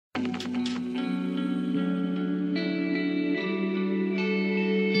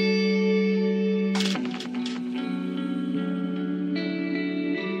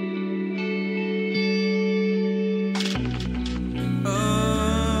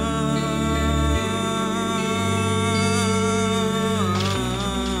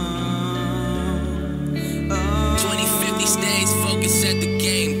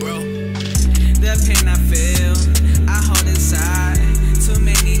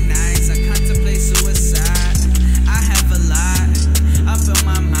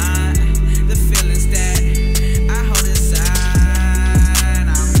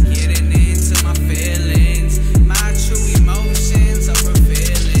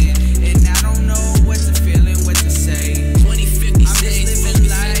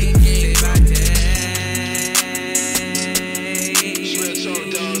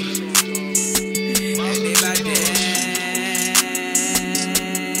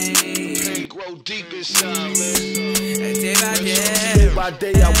deep inside, man. Day by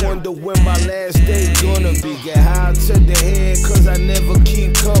day, I wonder when my last day gonna be. Get high to the head, cause I never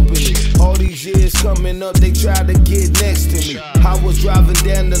keep company. All these years coming up, they try to get next to me. I was driving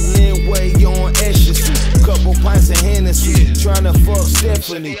down the Linway on Ecstasy. Couple pints of Hennessy, trying to fuck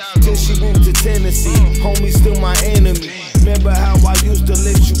Stephanie till she moved to Tennessee. Homie still my enemy. Remember how I used to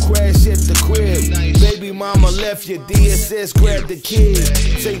let you crash at the crib? Baby mama left your DSS, grabbed the kid.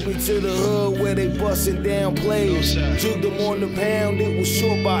 Take me to the hood where they bustin' down plays. Jigged them on the pound, it was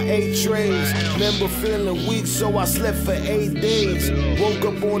short by 8 trays. Remember feeling weak, so I slept for 8 days. Woke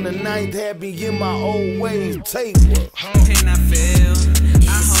up on the 9th, had me in my old ways. Tape work. Pain I feel,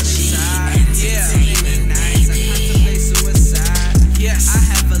 I hold inside. Yeah, many nights I contemplate suicide. Yes, I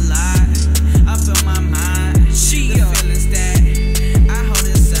have a lot up in my mind. The feelings that I hold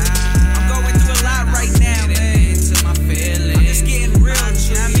inside. I'm going through a lot right now, man. Into my feelings. I'm just getting real.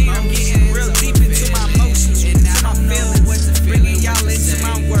 I'm getting real deep into my emotions, into my feelings. Bringing y'all into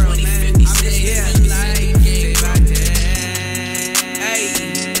my world, man. I'm just living life day by day. Hey,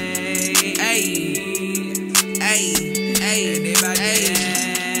 hey, hey, hey, day by day.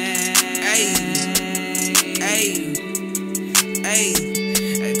 Hey, hey, hey,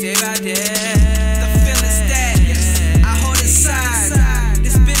 day by day.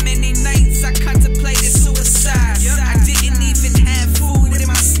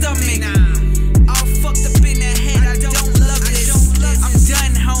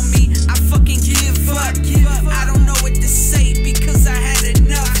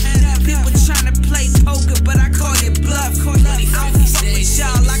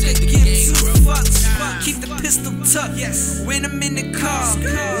 When I'm in the car,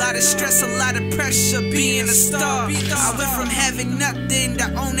 a lot of stress, a lot of pressure being a star. I went from having nothing to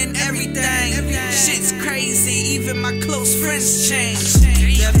owning